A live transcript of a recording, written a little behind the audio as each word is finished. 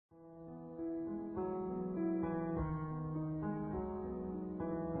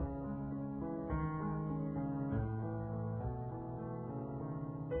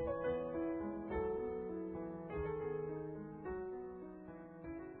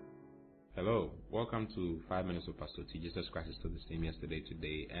Hello, welcome to 5 Minutes of Pastor T. Jesus Christ is still the same yesterday,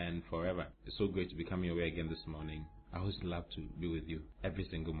 today, and forever. It's so great to be coming your way again this morning. I always love to be with you every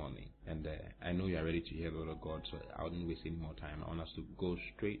single morning. And I know you are ready to hear the Word of God, so I wouldn't waste any more time. I want us to go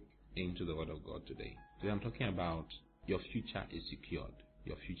straight into the Word of God today. Today I'm talking about your future is secured.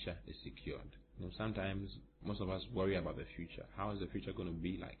 Your future is secured. Sometimes most of us worry about the future. How is the future going to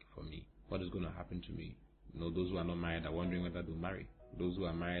be like for me? What is going to happen to me? Those who are not married are wondering whether they'll marry. Those who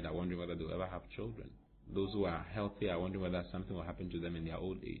are married are wondering whether they'll ever have children. Those who are healthy are wondering whether something will happen to them in their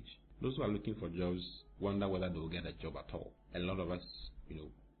old age. Those who are looking for jobs wonder whether they'll get a job at all. A lot of us,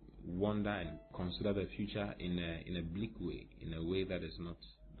 wonder and consider the future in a bleak way, in a way that is not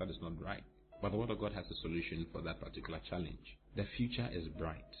right. But the Word of God has a solution for that particular challenge. The future is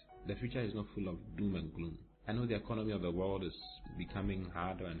bright. The future is not full of doom and gloom. I know the economy of the world is becoming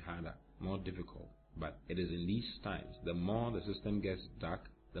harder and harder, more difficult. But it is in these times, the more the system gets dark,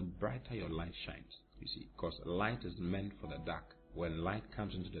 the brighter your light shines. You see, because light is meant for the dark. When light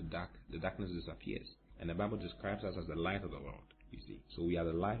comes into the darkness disappears. And the Bible describes us as the light of the world. You see, so we are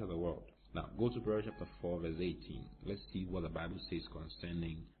the light of the world. Now, go to Proverbs chapter 4, verse 18. Let's see what the Bible says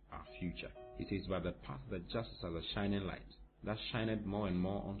concerning our future. It says, "But the path of the just is as a shining light, that shineth more and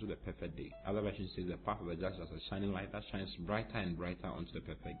more unto the perfect day." Other version says, "The path of the just is as a shining light that shines brighter and brighter unto the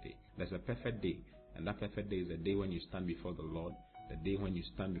perfect day." There's a perfect day, and that perfect day is the day when you stand before the Lord, the day when you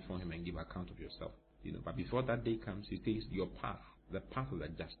stand before Him and give account of yourself. But before that day comes, He says, your path, the path of the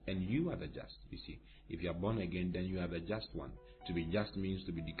just, and you are the just. You see, if you are born again, then you are the just one. To be just means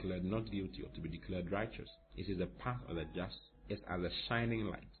to be declared not guilty or to be declared righteous. It is the path of the just is as a shining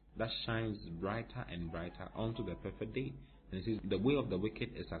light that shines brighter and brighter unto the perfect day. And it says, the way of the wicked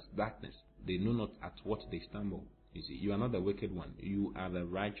is as darkness. They know not at what they stumble. You see, you are not the wicked one. You are the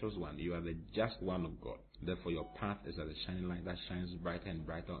righteous one. You are the just one of God. Therefore, your path is as a shining light that shines brighter and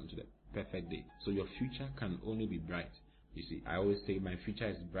brighter unto the perfect day. So your future can only be bright. You see, I always say my future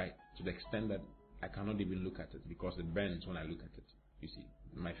is bright to the extent that I cannot even look at it because it burns when I look at it. You see,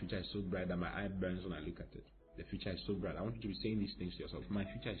 my future is so bright that my eye burns when I look at it. The future is so bright. I want you to be saying these things to yourself. My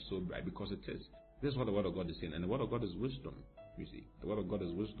future is so bright because it is. This is what the Word of God is saying. And the Word of God is wisdom. You see, the Word of God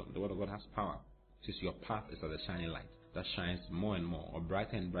is wisdom. The Word of God has power. It says your path is as a shining light that shines more and more, or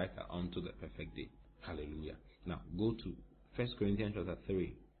brighter and brighter unto the perfect day. Hallelujah. Now, go to 1 Corinthians chapter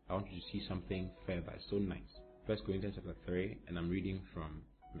 3. I want you to see something further. It's so nice. 1 Corinthians chapter 3, and I'm reading from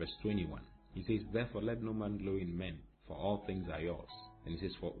verse 21. He says, "Therefore let no man glory in men, for all things are yours." And he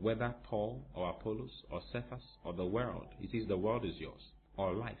says, "For whether Paul or Apollos or Cephas or the world," he says, "the world is yours."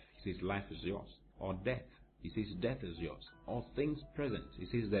 Or life, he says, "life is yours." Or death, he says, "death is yours." All things present, he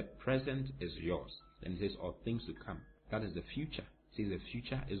says, "the present is yours." Then he says, "all things to come." That is the future. He says, "the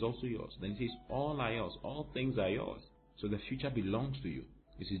future is also yours." Then he says, "all are yours." All things are yours. So the future belongs to you.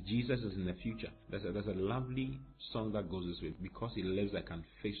 You see, Jesus is in the future. There's a lovely song that goes this way: because He lives, I can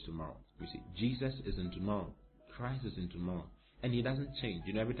face tomorrow. You see, Jesus is in tomorrow. Christ is in tomorrow. And He doesn't change.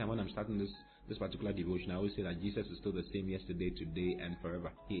 Every time when I'm starting this particular devotion, I always say that Jesus is still the same yesterday, today, and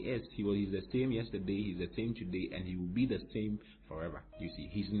forever. He is. He's the same yesterday, He's the same today, and He will be the same forever. You see,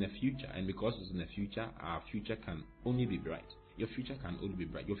 He's in the future. And because He's in the future, our future can only be bright. Your future can only be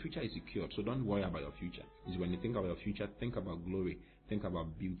bright. Your future is secured, so don't worry about your future. When you think about your future, think about glory, think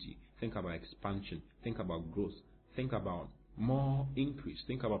about beauty, think about expansion, think about growth, think about more increase,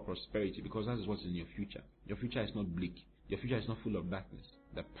 think about prosperity, because that is what's in your future. Your future is not bleak. Your future is not full of darkness.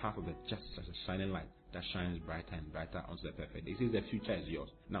 The path of the just is as a shining light that shines brighter and brighter unto the perfect day. It says the future is yours.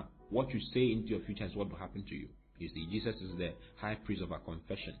 Now, what you say into your future is what will happen to you. You see, Jesus is the high priest of our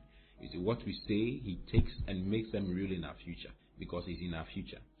confession. You see, what we say, He takes and makes them real in our future because He's in our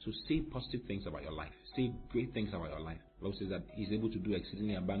future. So say positive things about your life. Say great things about your life. The Bible says that He's able to do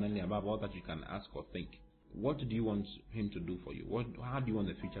exceedingly abundantly above all that you can ask or think. What do you want Him to do for you? How do you want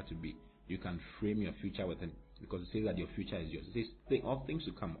the future to be? You can frame your future with Him because it says that your future is yours. It says, all things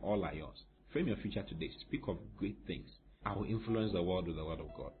to come, all are yours. Frame your future today. Speak of great things. I will influence the world with the Word of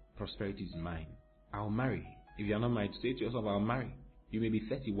God. Prosperity is mine. I will marry. If you are not married, say to yourself, I will marry. You may be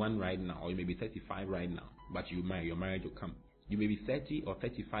 31 right now, or you may be 35 right now, but you marry. Your marriage will come. You may be 30 or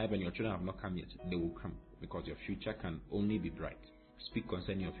 35 and your children have not come yet. They will come because your future can only be bright. Speak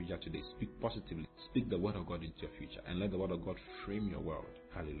concerning your future today. Speak positively. Speak the Word of God into your future and let the Word of God frame your world.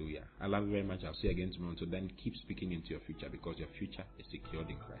 Hallelujah. I love you very much. I'll see you again tomorrow. Until then, keep speaking into your future because your future is secured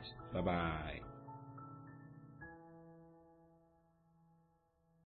in Christ. Bye-bye.